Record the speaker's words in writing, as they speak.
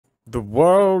The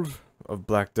world of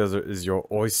Black Desert is your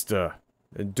oyster,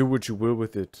 and do what you will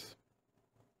with it.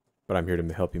 But I'm here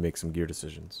to help you make some gear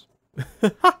decisions.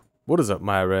 What is up,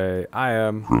 Myray? I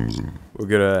am Crimson. We're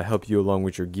gonna help you along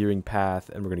with your gearing path,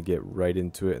 and we're gonna get right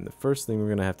into it. And the first thing we're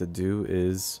gonna have to do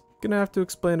is gonna have to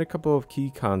explain a couple of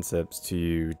key concepts to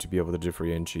you to be able to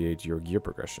differentiate your gear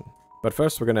progression. But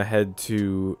first, we're gonna head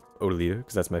to Odalita,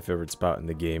 because that's my favorite spot in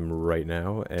the game right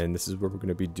now, and this is where we're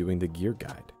gonna be doing the gear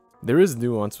guide. There is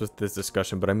nuance with this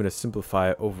discussion, but I'm going to simplify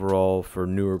it overall for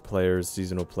newer players,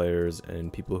 seasonal players,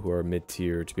 and people who are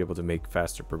mid-tier to be able to make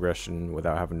faster progression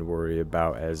without having to worry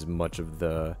about as much of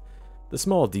the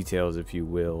small details, if you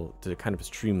will, to kind of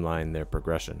streamline their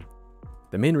progression.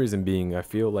 The main reason being, I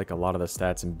feel like a lot of the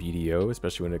stats in BDO,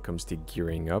 especially when it comes to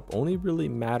gearing up, only really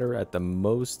matter at the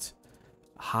most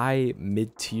high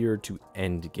mid-tier to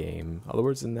end game. Other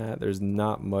words than that, there's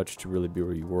not much to really be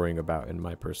worrying about in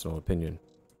my personal opinion.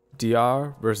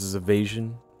 DR versus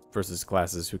evasion versus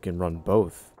classes who can run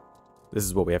both. This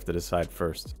is what we have to decide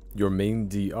first. Your main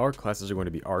DR classes are going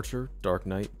to be Archer, Dark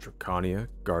Knight, Draconia,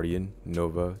 Guardian,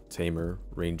 Nova, Tamer,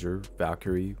 Ranger,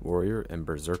 Valkyrie, Warrior, and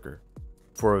Berserker.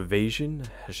 For evasion,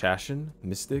 Assassin,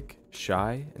 Mystic,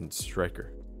 Shy, and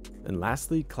Striker. And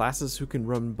lastly, classes who can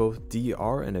run both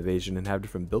DR and evasion and have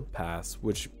different build paths,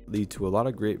 which lead to a lot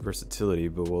of great versatility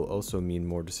but will also mean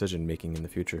more decision making in the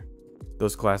future.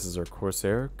 Those classes are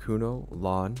Corsair, Kuno,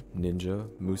 Lan, Ninja,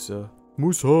 Musa,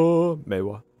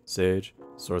 Mewa, Sage,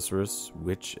 Sorceress,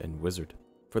 Witch, and Wizard.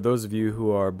 For those of you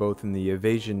who are both in the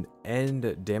evasion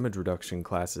and damage reduction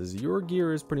classes, your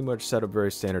gear is pretty much set up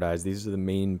very standardized. These are the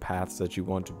main paths that you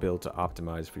want to build to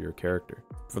optimize for your character.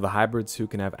 For the hybrids who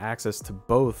can have access to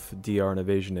both DR and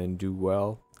evasion and do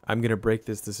well, I'm going to break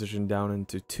this decision down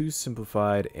into two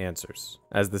simplified answers.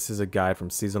 As this is a guide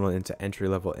from seasonal into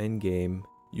entry-level endgame,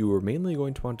 you are mainly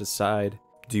going to want to decide,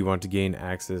 do you want to gain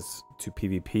access to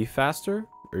PvP faster,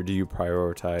 or do you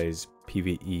prioritize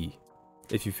PvE?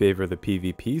 If you favor the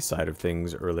PvP side of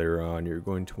things earlier on, you're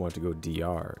going to want to go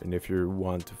DR, and if you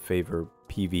want to favor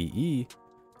PvE,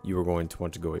 you are going to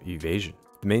want to go evasion.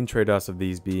 The main trade-offs of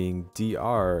these being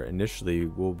DR initially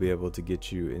will be able to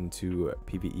get you into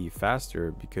PvE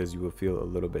faster because you will feel a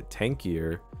little bit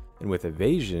tankier, and with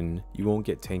evasion, you won't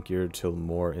get tankier till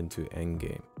more into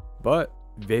endgame. But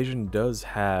evasion does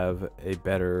have a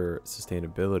better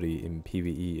sustainability in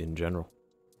PvE in general.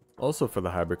 Also for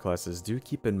the hybrid classes, do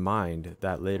keep in mind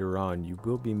that later on you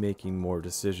will be making more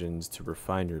decisions to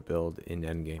refine your build in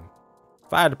endgame.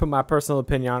 If I had to put my personal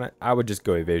opinion on it, I would just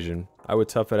go evasion. I would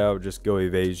tough it out, just go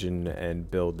evasion and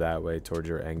build that way towards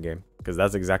your endgame. Because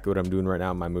that's exactly what I'm doing right now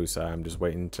in my Musa. I'm just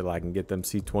waiting until I can get them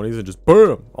C20s and just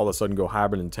BAM! All of a sudden go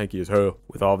hybrid and tanky as hell.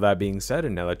 With all of that being said,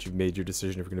 and now that you've made your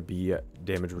decision if you're going to be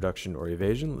damage reduction or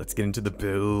evasion, let's get into the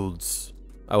builds.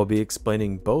 I will be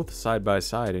explaining both side by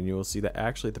side, and you will see that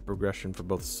actually the progression for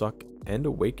both Suck and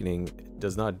Awakening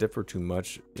does not differ too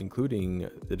much, including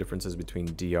the differences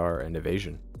between DR and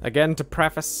evasion. Again, to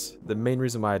preface, the main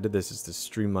reason why I did this is to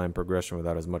streamline progression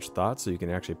without as much thought so you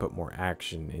can actually put more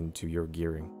action into your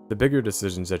gearing. The bigger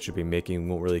decisions that you'll be making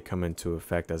won't really come into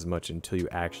effect as much until you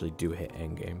actually do hit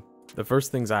endgame. The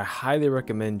first things I highly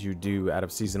recommend you do out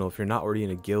of seasonal, if you're not already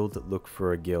in a guild, look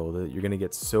for a guild. You're going to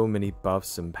get so many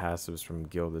buffs and passives from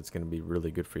guild that's going to be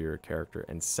really good for your character.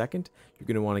 And second, you're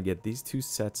going to want to get these two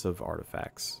sets of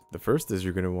artifacts. The first is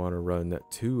you're going to want to run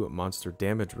 2 monster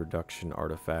damage reduction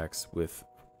artifacts with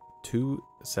 2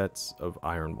 sets of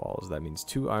iron walls. That means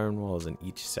 2 iron walls in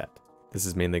each set. This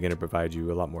is mainly going to provide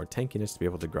you a lot more tankiness to be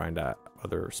able to grind at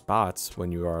other spots when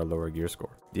you are a lower gear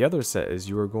score. The other set is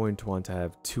you are going to want to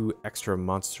have 2 extra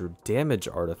monster damage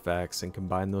artifacts and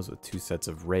combine those with 2 sets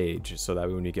of rage, so that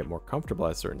when you get more comfortable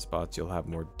at certain spots, you'll have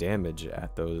more damage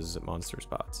at those monster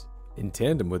spots. In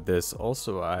tandem with this,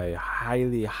 also I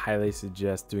highly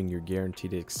suggest doing your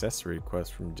guaranteed accessory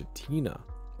quest from Jatina.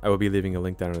 I will be leaving a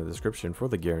link down in the description for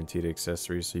the guaranteed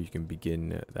accessories so you can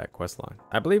begin that quest line.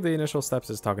 I believe the initial steps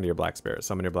is talking to your Black Spirit.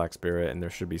 Summon your Black Spirit, and there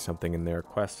should be something in their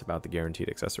quest about the guaranteed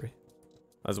accessory.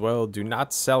 As well, do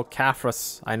not sell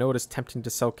caphras. I know it is tempting to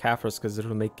sell caphras because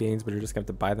it'll make gains, but you're just going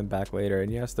to have to buy them back later.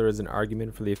 And yes, there is an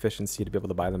argument for the efficiency to be able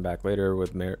to buy them back later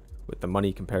with the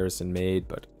money comparison made,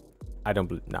 but I don't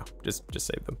believe, no, just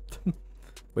save them.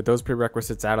 With those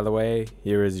prerequisites out of the way,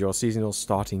 here is your seasonal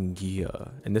starting gear,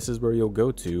 and this is where you'll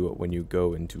go to when you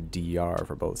go into DR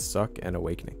for both Suck and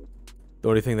Awakening. The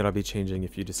only thing that I'll be changing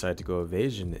if you decide to go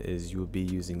evasion is you'll be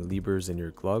using Libers in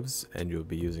your gloves, and you'll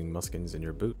be using Muskins in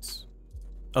your boots.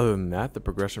 Other than that, the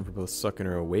progression for both Suck and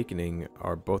Awakening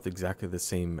are both exactly the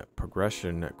same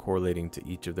progression correlating to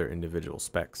each of their individual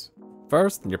specs.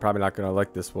 First, and you're probably not going to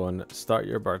like this one, start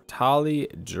your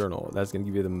Bartali journal. That's going to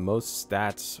give you the most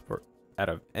stats out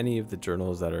of any of the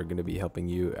journals that are going to be helping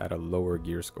you at a lower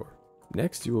gear score.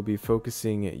 Next, you will be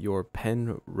focusing your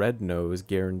pen red nose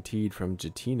guaranteed from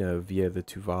Jatina via the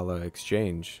Tuvala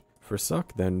exchange. For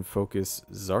Suck, then focus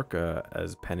Zarka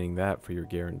as penning that for your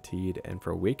guaranteed, and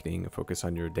for Awakening, focus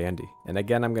on your Dandy. And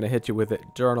again, I'm going to hit you with it.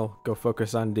 Journal, go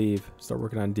focus on Deeve. Start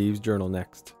working on Deeve's journal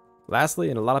next. Lastly,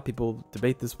 and a lot of people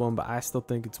debate this one, but I still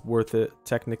think it's worth it.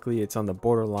 Technically, it's on the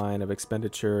borderline of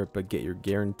expenditure, but get your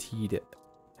guaranteed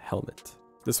helmet.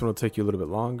 This one will take you a little bit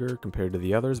longer compared to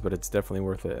the others, but it's definitely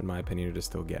worth it in my opinion to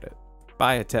still get it.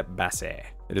 Whatup Basse.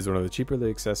 It is one of the cheaper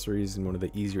accessories and one of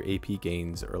the easier AP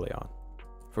gains early on.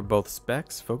 For both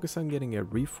specs, focus on getting a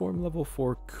Reform level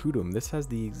 4 Kudum. This has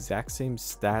the exact same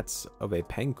stats of a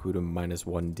Pen Kudum minus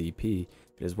 1 DP.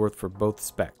 It is worth for both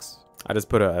specs. I just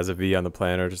put it as a V on the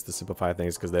planner just to simplify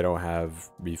things because they don't have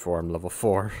Reform level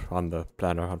 4 on the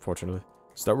planner, unfortunately.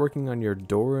 Start working on your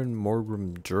Doran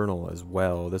Morgrim journal as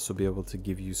well. This will be able to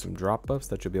give you some drop buffs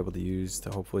that you'll be able to use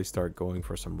to hopefully start going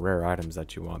for some rare items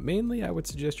that you want. Mainly, I would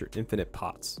suggest your infinite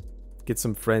pots. Get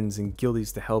some friends and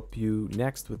guildies to help you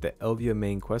next with the Elvia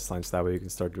main questline, so that way you can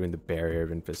start doing the Barrier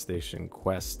of Infestation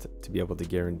quest to be able to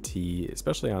guarantee,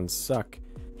 especially on Suck,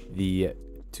 the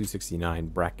 269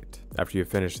 bracket. After you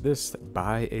finish this,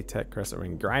 buy a Tech Crescent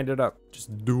ring. Grind it up.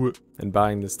 Just do it. And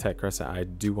buying this Tech Crescent, I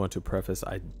do want to preface,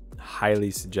 I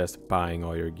highly suggest buying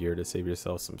all your gear to save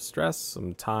yourself some stress,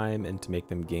 some time, and to make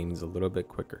them gains a little bit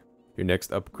quicker. Your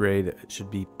next upgrade should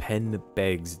be Pen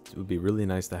Begs. It would be really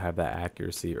nice to have that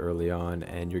accuracy early on,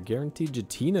 and your guaranteed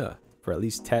Jatina for at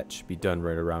least Tech should be done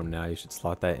right around now. You should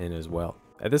slot that in as well.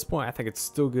 At this point, I think it's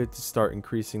still good to start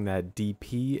increasing that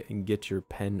DP and get your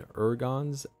Pen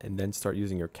Ergons, and then start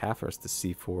using your caphras to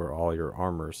C4 all your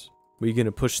armors. We're going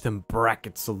to push them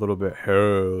brackets a little bit.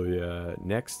 Hell yeah.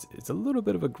 Next, it's a little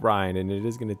bit of a grind, and it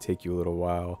is going to take you a little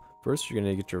while. First, you're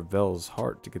going to get your Vel's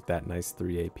Heart to get that nice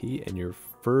 3 AP and your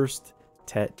first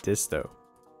Tet Disto.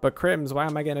 But Crims, why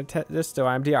am I getting a Tet Disto?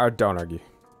 I'm DR. Don't argue.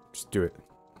 Just do it.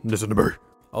 Listen to me.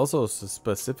 Also,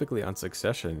 specifically on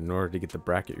Succession, in order to get the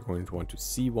bracket, you're going to want to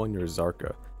C1 your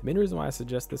Zarka. The main reason why I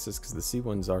suggest this is because the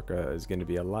C1 Zarka is going to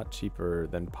be a lot cheaper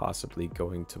than possibly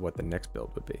going to what the next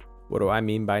build would be. What do I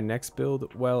mean by next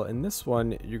build? Well, in this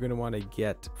one, you're going to want to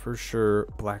get, for sure,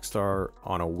 Blackstar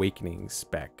on Awakening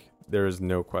spec. There is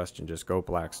no question, just go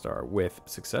Blackstar. With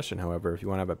Succession, however, if you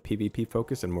want to have a PvP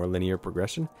focus and more linear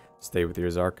progression, stay with your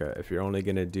Zarka. If you're only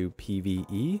going to do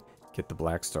PvE, get the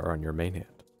Blackstar on your main hand.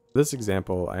 For this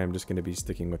example, I am just going to be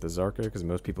sticking with the Zarka because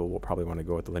most people will probably want to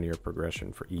go with the linear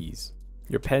progression for ease.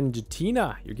 Your Pen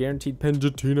Jatina, your guaranteed Pen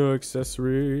Jatina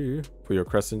accessory for your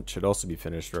Crescent should also be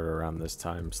finished right around this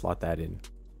time. Slot that in.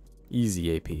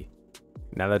 Easy AP.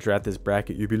 Now that you're at this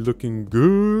bracket, you'll be looking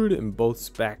good in both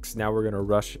specs. Now we're going to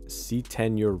rush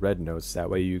C10 your red notes. That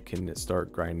way you can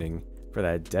start grinding for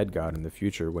that Dead God in the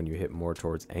future when you hit more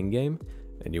towards endgame.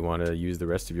 And you want to use the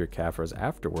rest of your caphras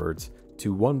afterwards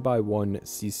to 1x1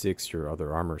 C6 your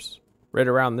other armors. Right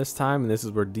around this time, and this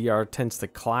is where DR tends to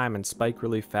climb and spike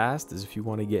really fast, is if you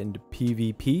want to get into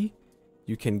PvP,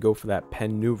 you can go for that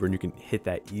Pen Maneuver and you can hit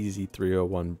that easy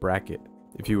 301 bracket.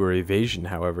 If you were Evasion,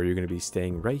 however, you're going to be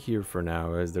staying right here for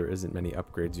now, as there isn't many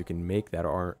upgrades you can make that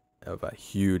aren't of a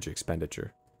huge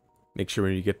expenditure. Make sure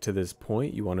when you get to this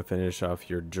point, you want to finish off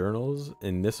your journals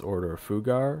in this order: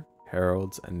 Fugar,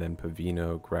 Heralds, and then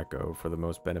Pavino Greco for the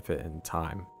most benefit in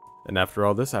time. And after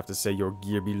all this, I have to say your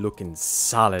gear be looking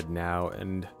solid now,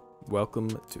 and welcome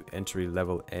to entry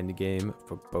level endgame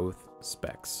for both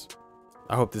specs.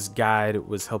 I hope this guide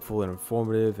was helpful and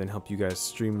informative and help you guys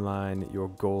streamline your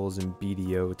goals in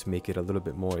BDO to make it a little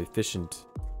bit more efficient.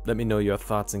 Let me know your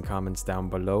thoughts and comments down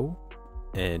below,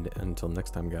 and until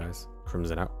next time guys,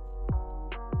 Crimson out.